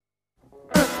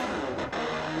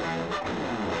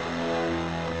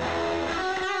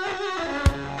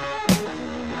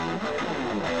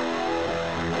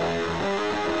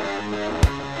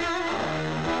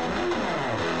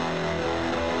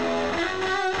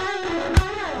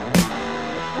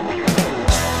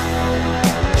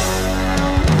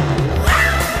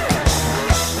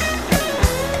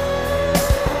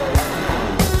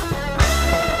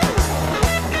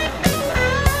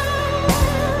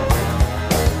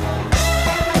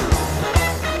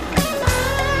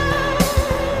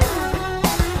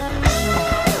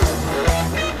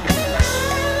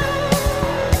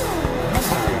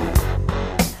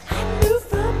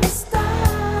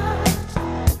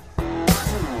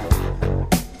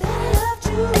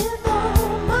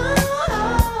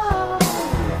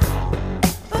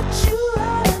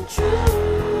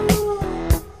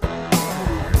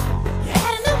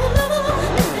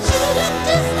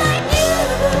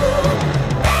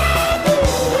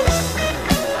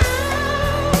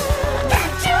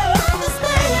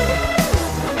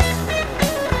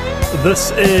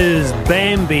This is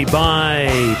Bambi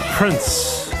by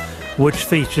Prince, which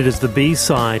featured as the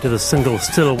B-side to the single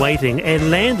Still Awaiting and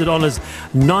landed on his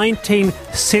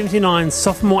 1979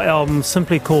 sophomore album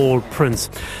simply called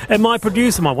Prince. And my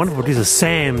wonderful producer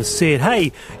Sam, said,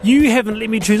 "Hey, you haven't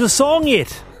let me choose a song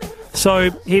yet."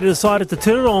 So he decided to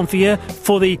turn it on for you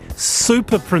for the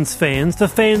super Prince fans, the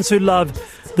fans who love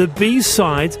the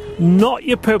B-sides, not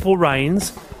your Purple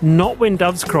Rains, not When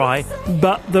Doves Cry,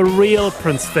 but the real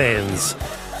Prince fans.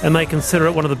 And they consider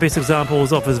it one of the best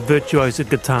examples of his virtuoso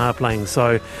guitar playing.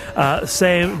 So,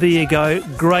 Sam, there you go.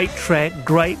 Great track,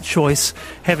 great choice.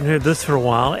 Haven't heard this for a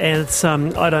while. And it's,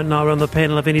 I don't know on the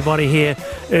panel if anybody here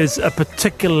is a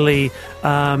particularly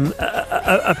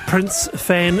a Prince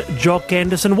fan, Jock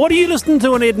Anderson. What are you listening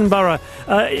to in Edinburgh?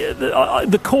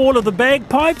 The call of the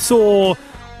bagpipes or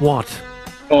what?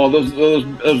 Oh,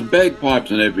 there's bagpipes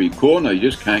in every corner. You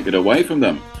just can't get away from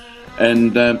them.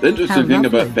 And the interesting thing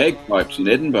about bagpipes in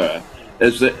Edinburgh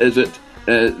is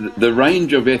the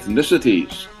range of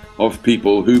ethnicities of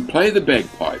people who play the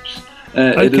bagpipes.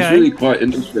 It is really quite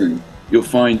interesting. You'll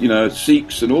find,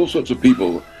 Sikhs and all sorts of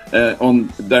people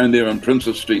down there on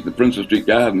Princess Street, the Princess Street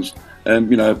Gardens,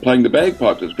 playing the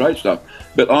bagpipes. It's great stuff.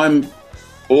 But I'm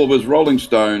always Rolling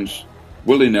Stones,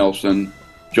 Willie Nelson,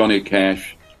 Johnny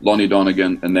Cash, Lonnie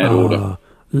Donegan in that order.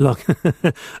 Look,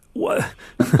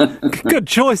 good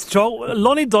choice, Joel.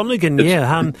 Lonnie Donegan,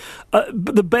 yeah.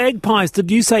 The bagpipes,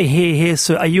 did you say here,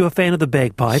 sir? Are you a fan of the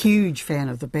bagpipe? Huge fan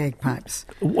of the bagpipes.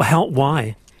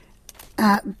 Why?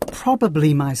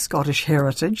 Probably my Scottish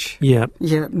heritage. Yeah.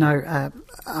 Yeah, no.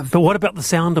 But what about the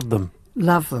sound of them?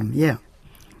 Love them, yeah.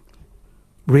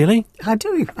 Really? I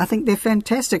do. I think they're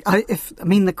fantastic.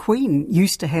 The Queen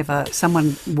used to have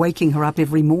someone waking her up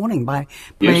every morning by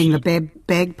playing the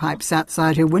bagpipes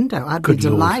outside her window. I'd be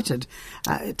delighted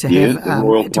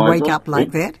to wake up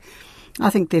like that.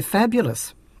 I think they're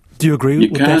fabulous. Do you agree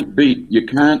with that? You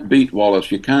can't beat,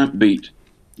 Wallace. You can't beat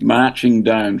marching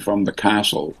down from the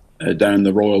castle down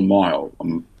the Royal Mile.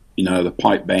 The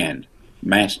pipe band,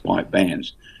 massed pipe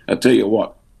bands. I tell you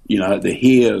what. The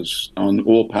hairs on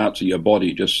all parts of your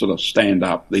body just sort of stand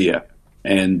up there,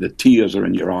 and the tears are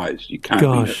in your eyes. You can't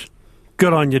beat it.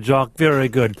 Good on you, Jock. Very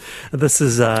good. This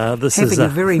is having a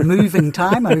very moving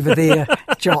time over there,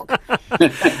 Jock.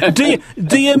 Do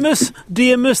you miss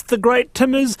the great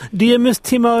Timmers? Do you miss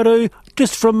Timaru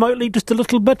just remotely, just a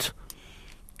little bit?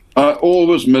 I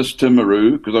always miss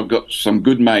Timaru because I've got some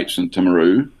good mates in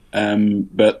Timaru,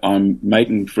 but I'm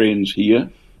making friends here.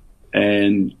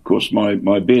 And, of course,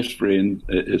 my best friend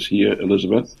is here,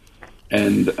 Elizabeth,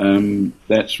 and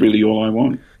that's really all I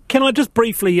want. Can I just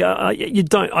briefly, I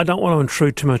don't want to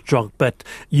intrude too much, Jock, but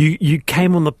you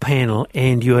came on the panel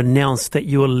and you announced that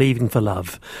you were leaving for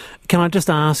love. Can I just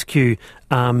ask you,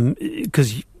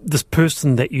 because this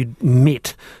person that you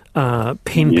met,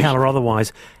 pen pal or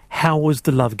otherwise, how was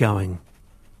the love going?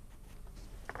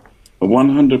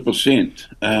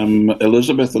 100%.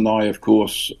 Elizabeth and I, of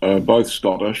course, are both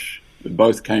Scottish. We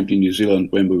both came to New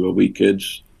Zealand when we were wee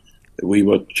kids. We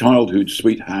were childhood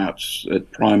sweethearts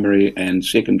at primary and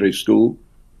secondary school.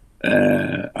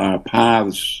 Our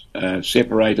paths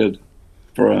separated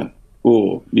for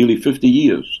nearly 50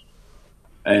 years.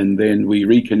 And then we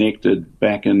reconnected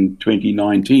back in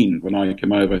 2019 when I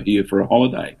came over here for a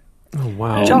holiday. Oh,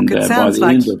 wow. And, Jock, it sounds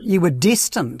like you were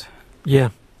destined. Yeah.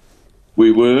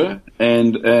 We were,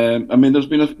 and there's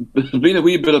been a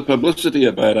wee bit of publicity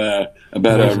about our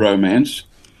romance.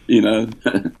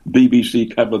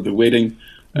 BBC covered the wedding.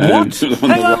 What?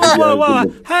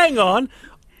 Hang on.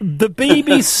 The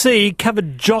BBC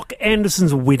covered Jock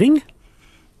Anderson's wedding?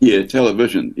 Yeah,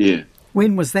 television. Yeah.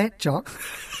 When was that, Jock?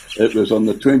 It was on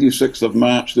the 26th of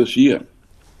March this year.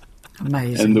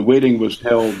 Amazing. And the wedding was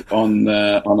held on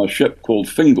a ship called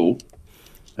Fingal.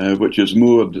 Which is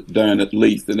moored down at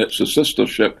Leith, and it's a sister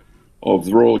ship of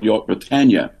the Royal Yacht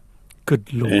Britannia.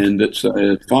 Good Lord. And it's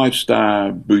a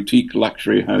 5-star boutique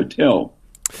luxury hotel.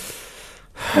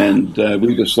 And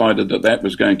we decided that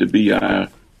was going to be our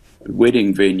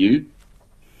wedding venue.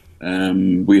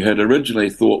 We had originally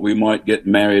thought we might get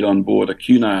married on board a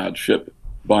Cunard ship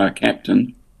by a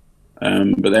captain,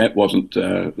 but that wasn't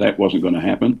going to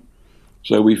happen.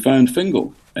 So we found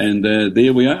Fingal, and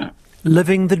there we are.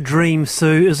 Living the dream,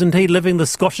 Sue, isn't he? Living the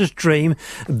Scottish dream.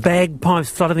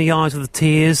 Bagpipes flooding the eyes with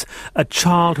tears. A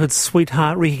childhood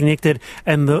sweetheart reconnected,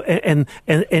 and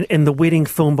the wedding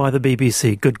filmed by the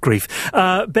BBC. Good grief.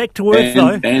 Back to work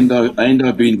though. And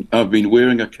I've been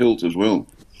wearing a kilt as well.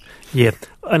 Yeah,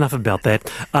 enough about that.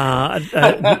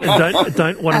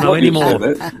 Don't want to know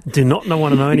anymore. Do not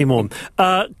want to know anymore.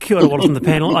 Kia ora, Wallace on the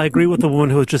panel. I agree with the woman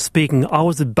who was just speaking. I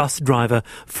was a bus driver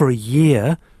for a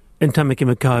year in Tamaki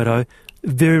Makaurau.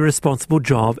 Very responsible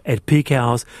job at peak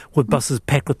hours with buses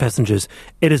packed with passengers.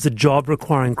 It is a job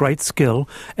requiring great skill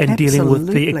and dealing with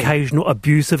the occasional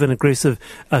abusive and aggressive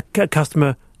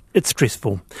customer. It's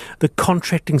stressful. The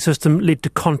contracting system led to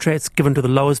contracts given to the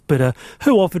lowest bidder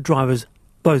who offered drivers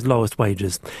those lowest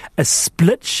wages. A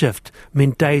split shift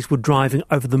meant days were driving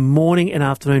over the morning and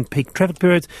afternoon peak traffic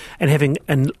periods and having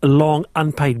a long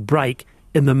unpaid break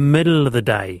in the middle of the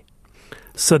day.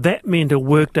 So that meant a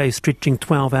workday stretching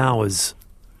 12 hours.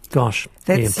 Gosh.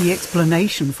 That's the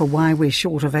explanation for why we're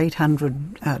short of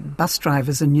 800 bus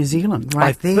drivers in New Zealand,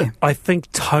 there. I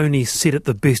think Tony said it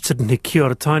the best, didn't he? Kia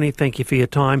ora, Tony. Thank you for your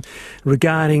time.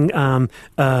 Regarding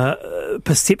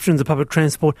perceptions of public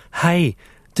transport, hey,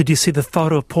 did you see the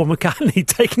photo of Paul McCartney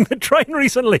taking the train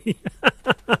recently?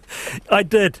 I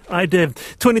did.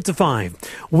 20 to 5.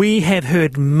 We have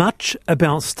heard much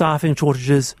about staffing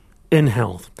shortages in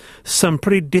health. Some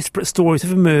pretty desperate stories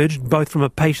have emerged, both from a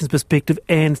patient's perspective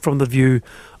and from the view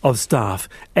of staff.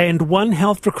 And one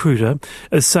health recruiter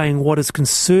is saying what is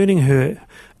concerning her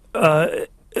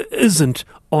isn't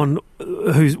on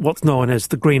what's known as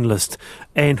the green list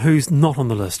and who's not on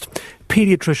the list.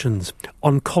 Paediatricians,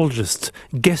 oncologists,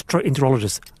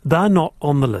 gastroenterologists, they're not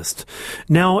on the list.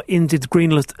 Now, NZ's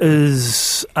green list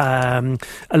is a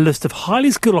list of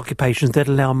highly skilled occupations that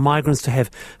allow migrants to have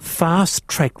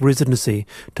fast-track residency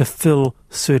to fill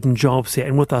certain jobs here.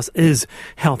 And with us is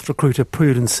health recruiter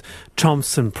Prudence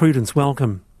Thompson. Prudence,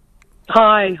 welcome.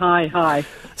 Hi.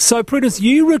 So, Prudence,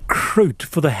 you recruit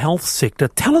for the health sector.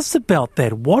 Tell us about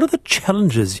that. What are the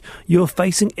challenges you're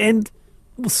facing and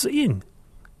seeing?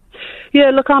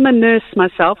 Yeah, look, I'm a nurse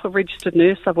myself, a registered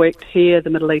nurse. I've worked here, the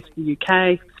Middle East, the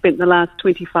UK, spent the last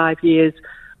 25 years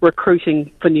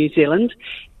recruiting for New Zealand,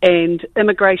 and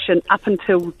immigration up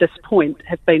until this point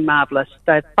have been marvellous.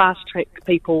 They've fast-tracked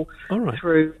people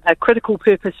through a critical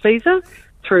purpose visa,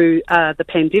 through the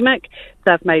pandemic.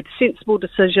 They've made sensible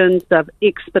decisions. They've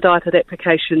expedited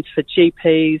applications for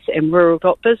GPs and rural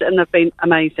doctors, and they've been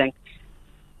amazing.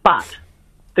 But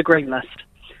the green list.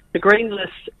 The green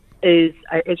list is,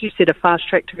 as you said, a fast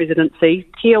track to residency.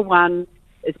 Tier 1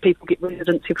 is people get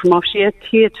residency from offshore.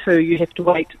 Tier 2, you have to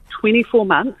wait 24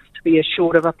 months to be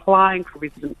assured of applying for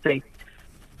residency.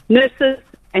 Nurses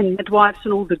and midwives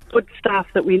and all the good staff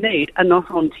that we need are not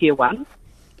on Tier 1,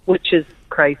 which is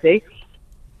crazy.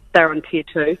 They're on Tier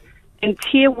 2. And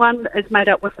Tier 1 is made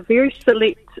up with a very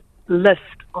select list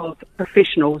of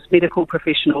professionals, medical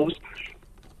professionals,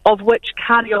 of which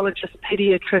cardiologists,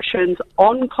 paediatricians,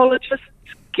 oncologists,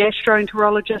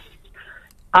 gastroenterologists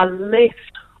are left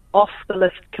off the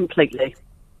list completely.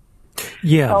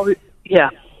 Yeah. So, yeah.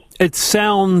 It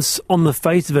sounds, on the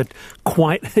face of it,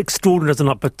 quite extraordinary, doesn't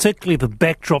it? Particularly the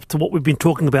backdrop to what we've been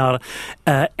talking about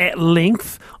at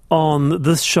length on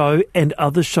this show and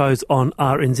other shows on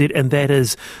RNZ, and that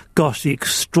is, gosh, the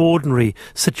extraordinary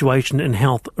situation in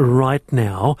health right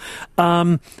now.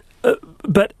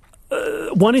 But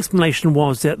one explanation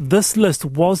was that this list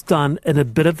was done in a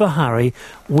bit of a hurry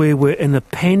where we're in a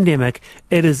pandemic.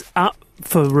 It is up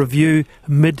for review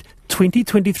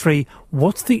mid-2023.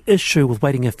 What's the issue with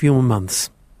waiting a few more months?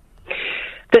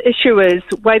 The issue is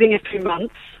waiting a few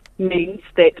months means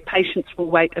that patients will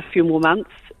wait a few more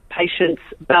months. Patients'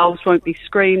 bowels won't be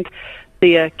screened,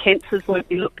 their cancers won't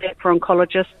be looked at for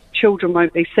oncologists, children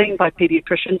won't be seen by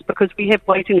paediatricians because we have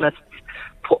waiting lists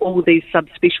for all these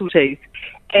subspecialties.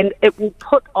 And it will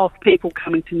put off people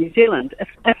coming to New Zealand.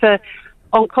 If an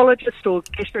oncologist or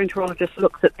gastroenterologist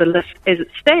looks at the list as it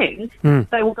stands,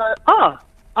 they will go,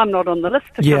 I'm not on the list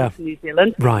to come to New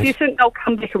Zealand. Right. Do you think they'll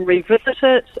come back and revisit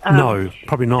it? No,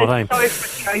 probably not. It's so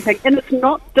frustrating. And it's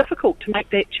not difficult to make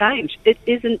that change. It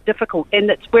isn't difficult.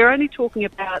 And we're only talking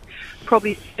about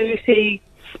probably 30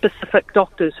 specific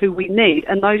doctors who we need.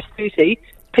 And those 30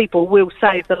 people will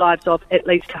save the lives of at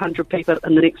least 100 people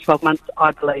in the next 12 months,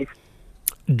 I believe.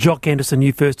 Jock Anderson,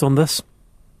 you first on this.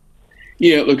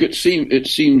 Yeah, look, it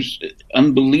seems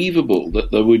unbelievable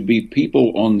that there would be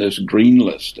people on this green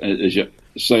list, as you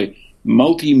say,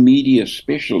 multimedia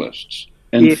specialists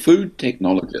and food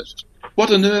technologists.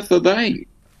 What on earth are they?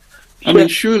 I mean,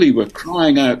 surely we're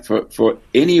crying out for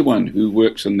anyone who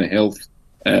works in the health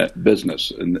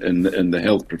business, in the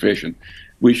health profession.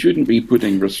 We shouldn't be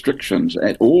putting restrictions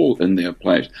at all in their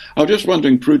place. I was just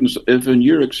wondering, Prudence, if in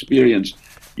your experience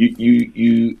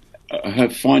you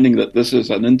have finding that this is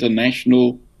an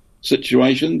international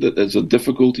situation, that there's a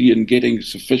difficulty in getting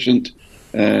sufficient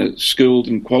skilled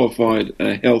and qualified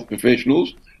health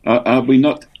professionals? Are we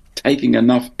not taking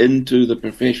enough into the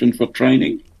profession for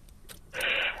training?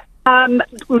 To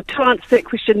answer that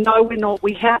question, no, we're not.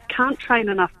 We can't train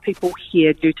enough people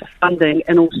here due to funding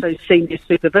and also senior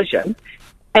supervision.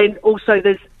 And also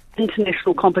there's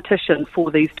international competition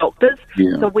for these doctors.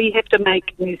 Yeah. So we have to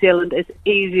make New Zealand as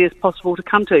easy as possible to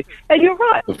come to. And you're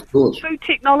right. Of course. Food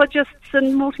technologists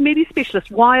and multimedia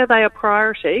specialists, why are they a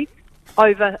priority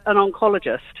over an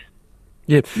oncologist?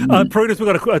 Yeah. Prudence, we've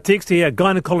got a text here.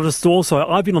 Gynecologist also.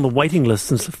 I've been on the waiting list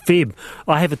since Feb.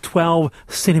 I have a 12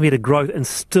 centimetre growth and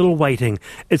still waiting.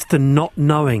 It's the not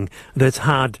knowing that's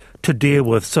hard to deal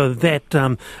with. So that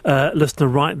listener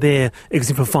right there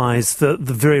exemplifies the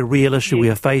very real issue we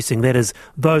are facing. That is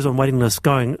those on waiting lists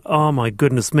going, oh my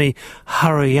goodness me,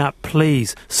 hurry up,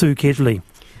 please. Sue Kedgley.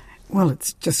 Well,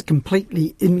 it's just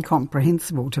completely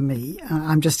incomprehensible to me.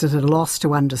 I'm just at a loss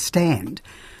to understand,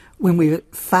 when we're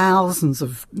thousands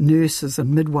of nurses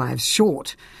and midwives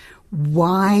short,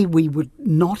 why we would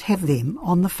not have them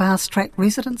on the fast-track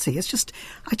residency. I just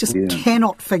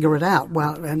cannot figure it out.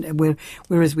 Well,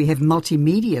 whereas we have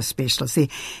multimedia specialists there.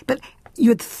 But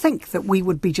you'd think that we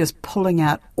would be just pulling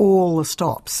out all the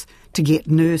stops to get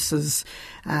nurses,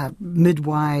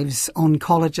 midwives,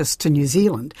 oncologists to New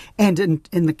Zealand. And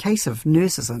in the case of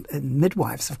nurses and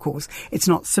midwives, of course, it's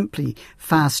not simply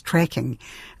fast-tracking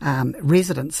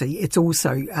residency, it's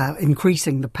also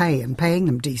increasing the pay and paying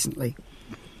them decently.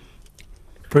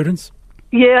 Prudence?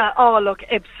 Yeah, look,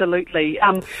 absolutely.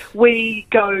 We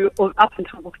go, up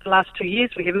until the last 2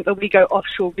 years we haven't, but we go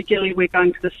offshore regularly. We're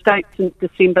going to the States in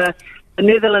December, the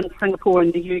Netherlands, Singapore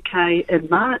and the UK in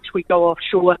March. We go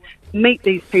offshore, meet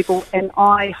these people, and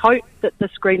I hope that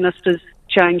this green list is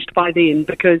changed by then,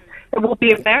 because it will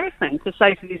be embarrassing to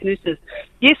say to these nurses,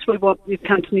 yes, we want you to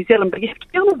come to New Zealand, but you have to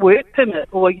be on a work permit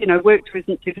or, work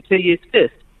residency for 2 years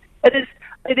first.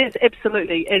 It is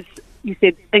absolutely, as you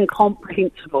said,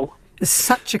 incomprehensible. There's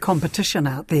such a competition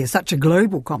out there, such a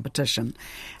global competition.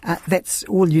 That's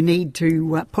all you need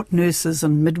to put nurses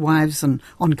and midwives and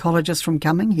oncologists from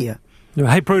coming here.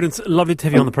 Hey, Prudence, lovely to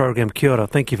have you on the program. Kia ora,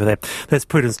 thank you for that. That's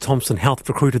Prudence Thompson, health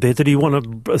recruiter there. Did you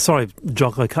want to... Sorry,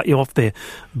 Jock, I cut you off there.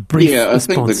 Brief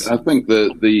response. I think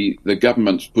the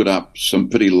government's put up some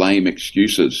pretty lame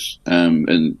excuses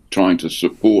in trying to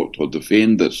support or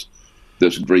defend this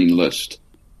green list.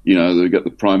 They've got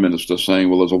the Prime Minister saying,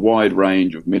 well, there's a wide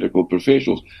range of medical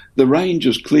professionals. The range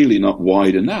is clearly not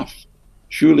wide enough.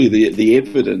 Surely the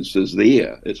evidence is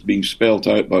there. It's being spelt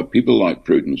out by people like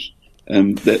Prudence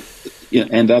and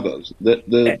others. That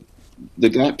the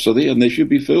gaps are there and they should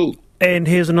be filled. And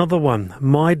here's another one.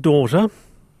 My daughter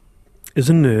is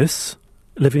a nurse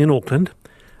living in Auckland,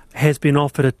 has been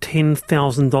offered a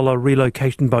 $10,000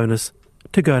 relocation bonus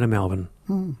to go to Melbourne.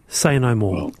 Say no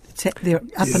more. Well, they're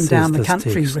up and down the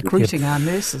country recruiting our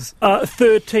nurses.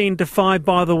 13 to 5,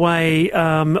 by the way.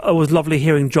 It was lovely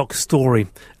hearing Jock's story.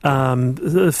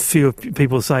 A few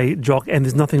people say Jock, and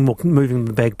there's nothing more moving than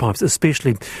the bagpipes,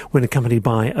 especially when accompanied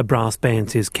by a brass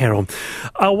band, says Carol.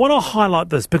 I want to highlight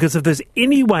this because if there's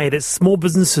any way that small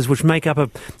businesses, which make up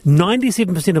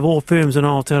 97% of all firms in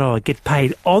Aotearoa, get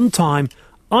paid on time,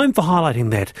 I'm for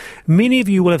highlighting that. Many of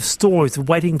you will have stories of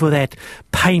waiting for that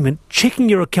payment, checking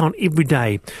your account every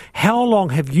day. How long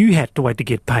have you had to wait to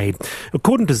get paid?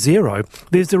 According to Xero,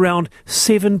 there's around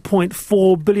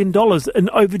 $7.4 billion in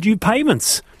overdue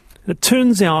payments. And it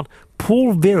turns out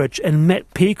Paul Verich and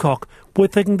Matt Peacock were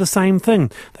thinking the same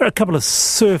thing. They're a couple of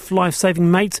surf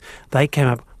life-saving mates. They came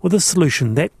up with a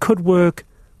solution that could work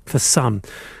for some.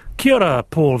 Kia ora,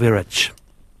 Paul Verich.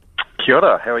 Kia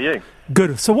ora, how are you?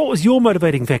 Good. So what was your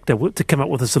motivating factor to come up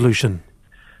with a solution?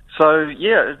 So,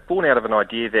 it's born out of an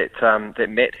idea that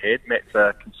Matt had. Matt's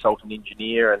a consultant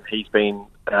engineer and he's been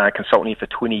consulting here for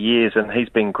 20 years and he's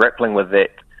been grappling with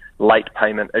that late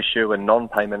payment issue and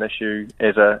non-payment issue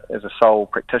as a sole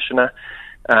practitioner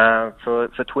for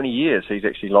 20 years. He's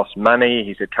actually lost money,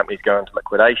 he's had companies go into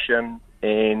liquidation,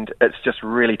 and it's just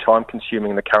really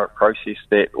time-consuming in the current process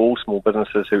that all small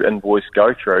businesses who invoice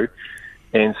go through.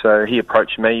 And so he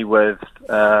approached me with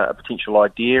a potential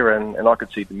idea, and I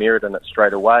could see the merit in it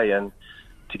straight away. And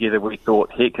together we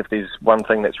thought, heck, if there's one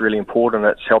thing that's really important,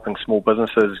 it's helping small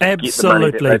businesses get the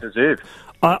money that they deserve.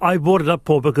 I brought it up,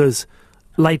 Paul, because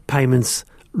late payments,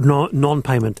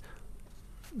 non-payment,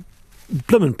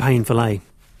 blimmin' painful, eh?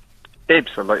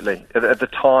 Absolutely. At the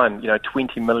time,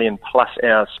 20 million plus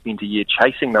hours spent a year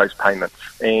chasing those payments.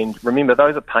 And remember,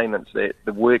 those are payments that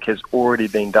the work has already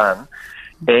been done,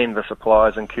 and the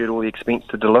suppliers incurred all the expense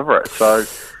to deliver it. So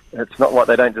it's not like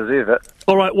they don't deserve it.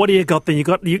 All right, what do you got then?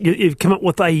 You've come up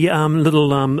with a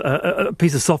little a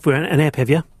piece of software, an app,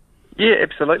 have you? Yeah,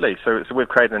 absolutely. So we've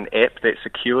created an app that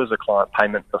secures a client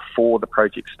payment before the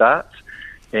project starts,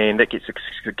 and that gets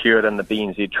secured in the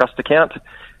BNZ Trust account.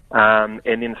 and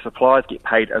then the suppliers get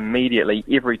paid immediately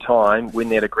every time when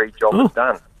that agreed job is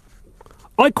done.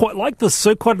 I quite like this,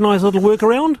 so quite a nice little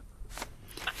workaround.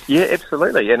 Yeah,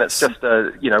 absolutely, and it's just,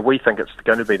 we think it's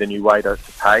going to be the new way to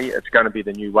pay. It's going to be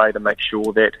the new way to make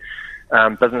sure that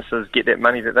businesses get that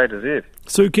money that they deserve.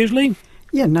 Sue Kedgley?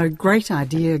 Yeah, no, great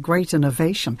idea, great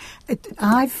innovation.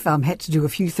 I've had to do a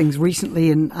few things recently,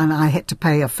 and I had to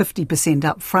pay a 50%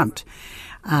 up front,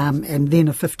 and then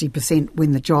a 50%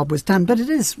 when the job was done. But it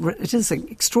is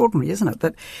extraordinary, isn't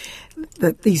it,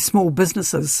 that these small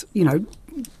businesses,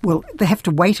 they have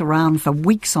to wait around for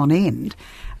weeks on end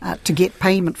to get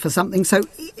payment for something. So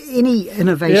any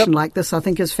innovation like this, I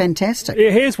think, is fantastic.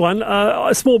 Yeah, here's one.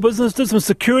 A small business did some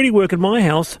security work in my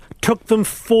house. Took them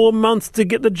 4 months to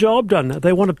get the job done.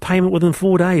 They wanted payment within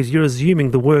 4 days. You're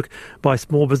assuming the work by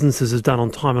small businesses is done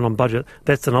on time and on budget.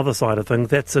 That's another side of things.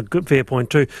 That's a good fair point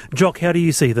too. Jock, how do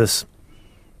you see this?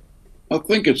 I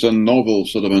think it's a novel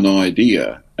sort of an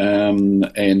idea.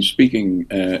 And speaking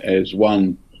as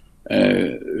one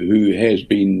who has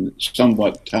been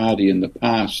somewhat tardy in the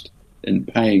past in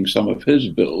paying some of his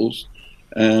bills,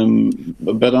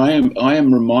 but I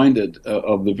am reminded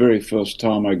of the very first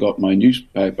time I got my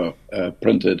newspaper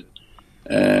printed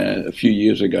a few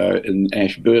years ago in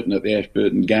Ashburton at the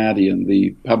Ashburton Guardian.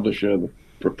 The publisher, the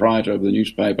proprietor of the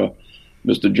newspaper,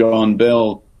 Mr. John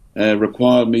Bell,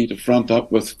 required me to front up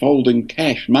with folding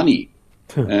cash money,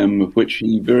 which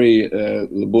he very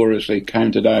laboriously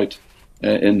counted out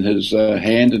in his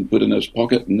hand and put in his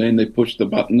pocket, and then they pushed the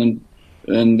button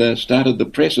and started the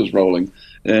presses rolling.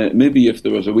 Maybe if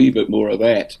there was a wee bit more of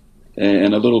that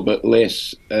and a little bit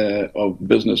less of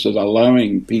businesses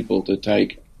allowing people to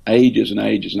take ages and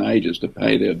ages and ages to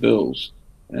pay their bills,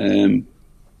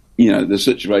 the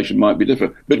situation might be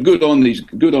different. But good on these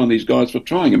guys for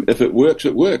trying them. If it works,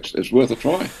 it works. It's worth a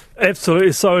try.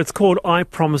 Absolutely. So it's called I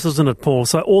Promise, isn't it, Paul?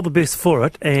 So all the best for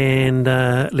it, and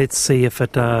let's see if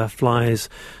it flies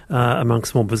among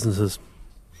small businesses.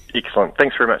 Excellent.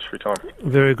 Thanks very much for your time.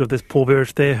 Very good. There's Paul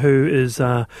Berich there, who is,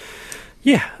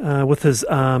 with his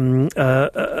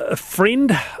a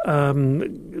friend,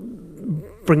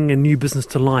 bringing a new business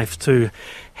to life to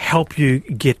help you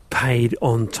get paid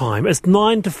on time. It's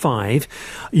 9 to 5.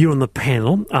 You're on the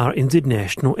panel, RNZ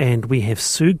National, and we have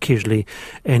Sue Kedgley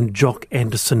and Jock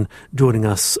Anderson joining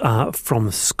us from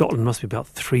Scotland. Must be about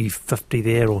 3:50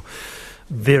 there, or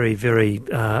very, very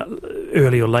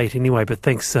early or late anyway. But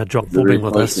thanks, Jock, for being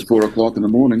with us. 4 o'clock in the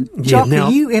morning. Jock,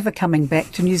 are you ever coming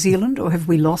back to New Zealand, or have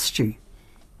we lost you?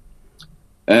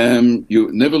 You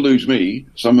never lose me.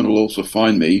 Someone will also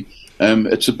find me.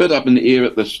 It's a bit up in the air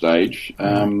at this stage.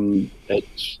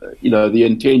 It's the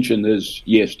intention is,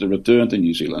 yes, to return to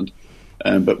New Zealand,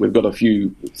 but we've got a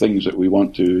few things that we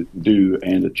want to do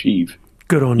and achieve.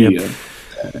 Good on you.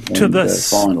 To this,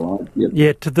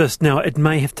 to this. Now, it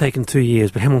may have taken 2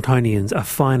 years, but Hamiltonians are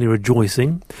finally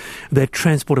rejoicing that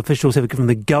transport officials have given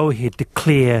the go-ahead to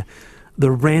clear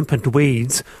the rampant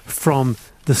weeds from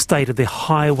the state of their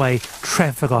highway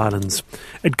traffic islands.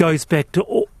 It goes back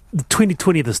to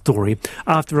 2020, the story,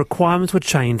 after requirements were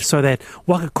changed so that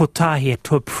Waka Kotahi had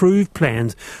to approve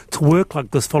plans to work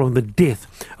like this following the death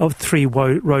of 3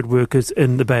 road workers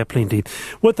in the Bay of Plenty.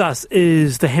 With us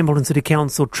is the Hamilton City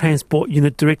Council Transport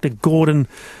Unit Director, Gordon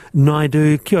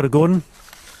Naidu. Kia ora, Gordon.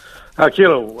 Kia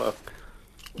ora.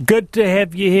 Good to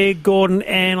have you here, Gordon,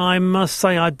 and I must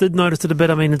say I did notice it a bit.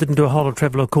 I mean, I didn't do a whole lot of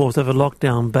travel, of course, over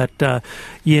lockdown, but,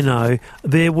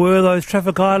 there were those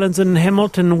traffic islands in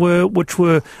Hamilton which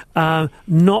were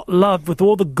not loved with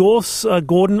all the gorse,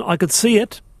 Gordon. I could see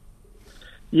it.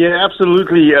 Yeah,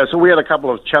 absolutely. So we had a couple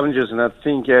of challenges, and I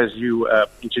think as you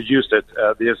introduced it,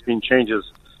 there's been changes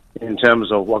in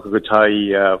terms of Waka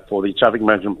Kotahi for the traffic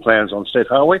management plans on State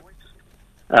Highway.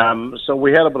 So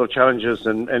we had a bit of challenges,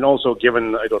 and also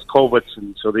given it was COVID,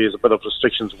 and so there's a bit of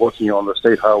restrictions working on the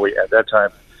State Highway at that time.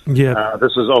 Yeah.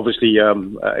 This is obviously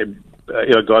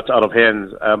got out of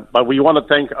hand, but we want to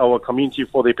thank our community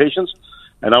for their patience,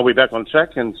 and now we're back on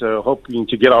track, and hoping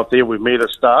to get out there. We've made a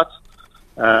start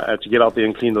to get out there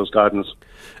and clean those gardens.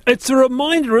 It's a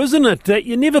reminder, isn't it, that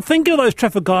you never think of those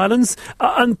traffic islands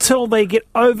until they get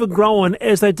overgrown,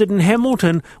 as they did in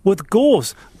Hamilton with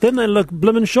gorse. Then they look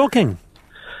blimmin' shocking.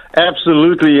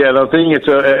 Absolutely, and I think it's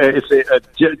a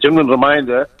genuine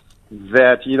reminder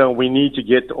that we need to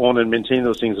get on and maintain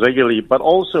those things regularly. But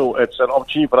also, it's an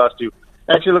opportunity for us to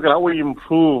actually look at how we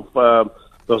improve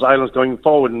those islands going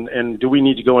forward, and do we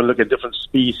need to go and look at different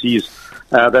species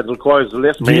that requires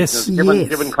less maintenance,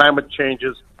 given climate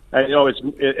changes. And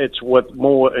it's with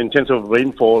more intensive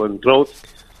rainfall and growth.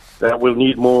 that will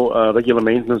need more regular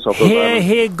maintenance of those islands.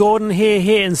 Here, Gordon,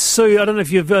 here, and Sue. I don't know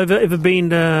if you've ever been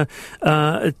to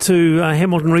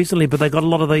Hamilton recently, but they got a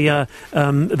lot of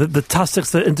the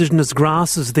tussocks, the indigenous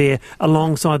grasses there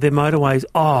alongside their motorways.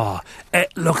 Oh,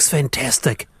 it looks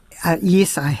fantastic.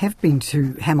 Yes, I have been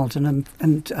to Hamilton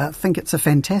and think it's a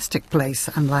fantastic place,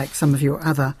 unlike some of your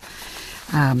other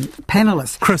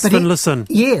panellists. Chris Finlayson.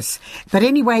 Yes. But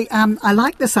anyway, I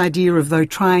like this idea of, though,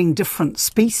 trying different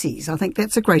species. I think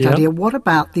that's a great idea. What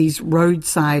about these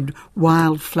roadside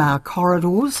wildflower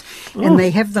corridors? Oh. And they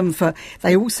have them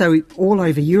they also, all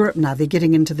over Europe now, they're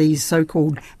getting into these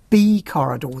so-called bee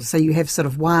corridors. So you have sort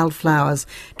of wildflowers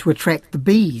to attract the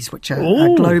bees, which are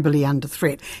globally under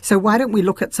threat. So why don't we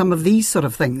look at some of these sort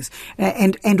of things?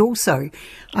 And also,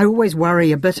 I always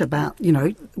worry a bit about,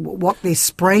 what they're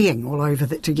spraying all over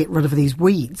to get rid of these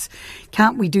weeds.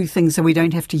 Can't we do things so we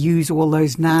don't have to use all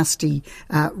those nasty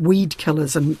weed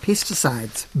killers and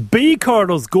pesticides? Bee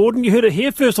corridors, Gordon, you heard it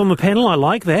here first on the panel. I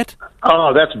like that.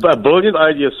 Oh, that's a brilliant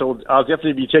idea. So I'll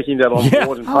definitely be taking that on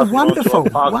board. And wonderful,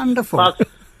 wonderful.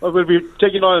 We'll be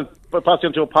taking on, passing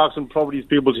on to Parks and Properties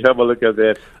people to have a look at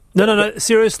that. No.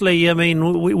 Seriously, I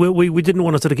mean, we didn't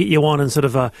want to sort of get you on and sort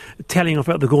of telling off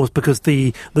about the gorse because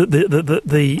the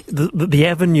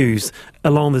avenues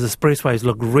along those expressways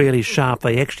look really sharp.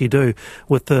 They actually do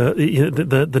with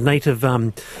the native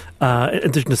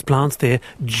indigenous plants there.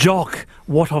 Jock,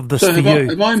 what of this for you?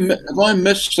 Have I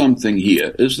missed something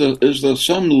here? Is there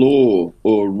some law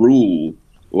or rule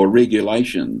or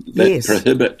regulation that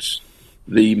prohibits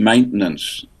the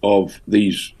maintenance of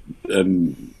these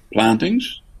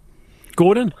plantings?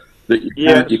 Gordon? That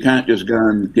you can't just go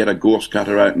and get a gorse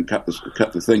cutter out and cut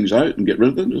the things out and get rid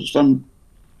of them? There's some...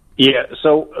 Yeah,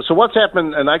 so what's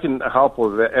happened, and I can help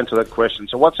with answer that question.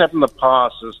 So what's happened in the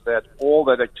past is that all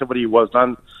that activity was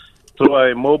done through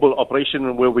a mobile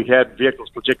operation where we had vehicles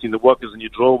protecting the workers and you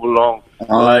drove along.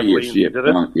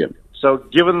 So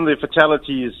given the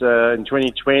fatalities in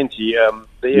 2020,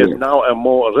 there is now a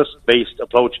more risk-based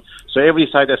approach. So every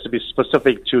site has to be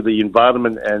specific to the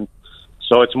environment, and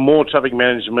so it's more traffic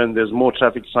management. There's more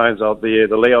traffic signs out there.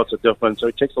 The layouts are different, so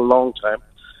it takes a long time.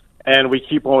 And we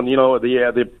keep on,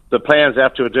 the plans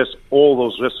have to address all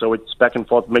those risks, so it's back and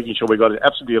forth, making sure we got it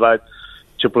absolutely right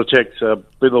to protect the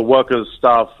workers,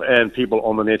 staff, and people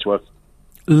on the network.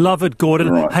 Love it, Gordon.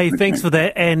 Right, hey, thanks for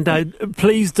that. And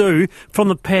please do, from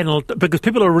the panel, because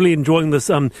people are really enjoying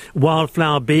this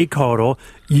wildflower bee corridor,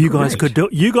 you guys could do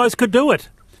it.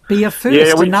 Be a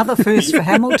first, another first for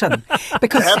Hamilton.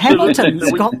 Because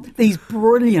Hamilton's got these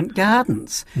brilliant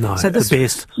gardens. No, so this, the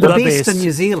best. The best in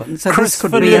New Zealand. So Chris this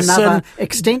could be another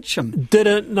extension.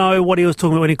 Didn't know what he was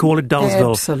talking about when he called it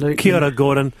Dullsville. Absolutely. Kia ora,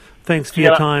 Gordon. Thanks for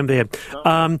your time there.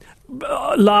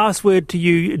 Last word to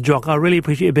you, Jock. I really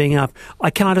appreciate you being up.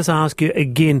 Can I just ask you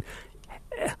again,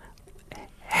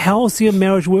 how's your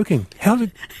marriage working? How's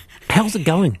it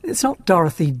going? It's not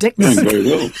Dorothy Dixon. Going very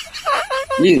well.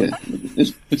 Yeah,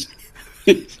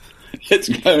 it's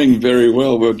going very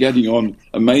well. We're getting on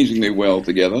amazingly well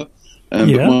together. But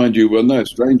mind you, we're no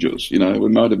strangers. We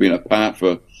might have been apart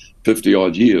for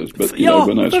 50-odd years, but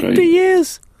we're no strangers. 50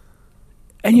 years?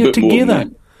 And you're together.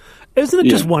 Isn't it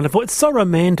just wonderful? It's so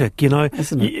romantic,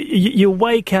 Isn't it? You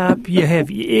wake up, you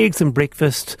have your eggs and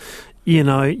breakfast,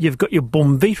 you've got your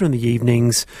bombita in the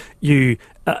evenings,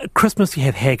 Christmas you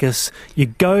have haggis, you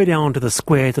go down to the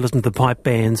square to listen to the pipe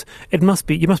bands. You must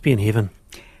be in heaven.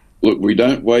 Look, we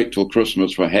don't wait till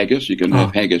Christmas for haggis. You can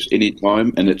have haggis any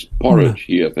time, and it's porridge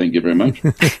here. Thank you very much.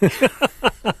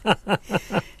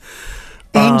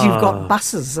 And you've got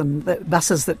buses and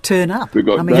buses that turn up. We've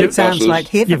got it sounds buses. Like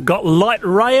heaven. You've got light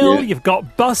rail. You've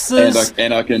got buses.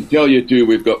 And I can tell you too,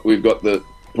 we've got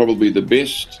probably the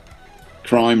best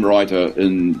crime writer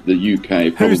in the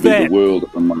UK, probably the world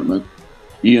at the moment.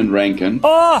 Ian Rankin.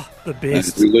 Oh, the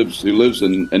best. Who lives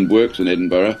and works in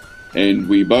Edinburgh, and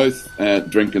we both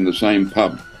drink in the same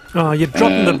pub. Oh, you're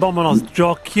dropping the bomb on us,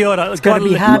 Jock. Kia ora. It's going to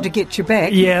be hard to get you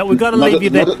back. Yeah, we've got to leave you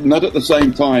there. Not at the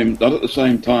same time. I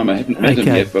haven't met him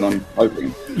yet, but I'm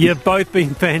hoping. You've both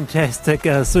been fantastic.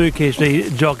 Sue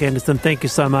Kedgley, Jock Anderson, thank you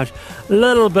so much. A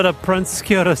little bit of Prince.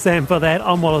 Kia ora, Sam, for that.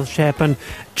 I'm Wallace Chapman.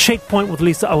 Checkpoint with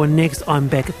Lisa Owen next. I'm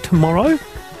back tomorrow,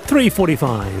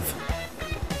 3:45.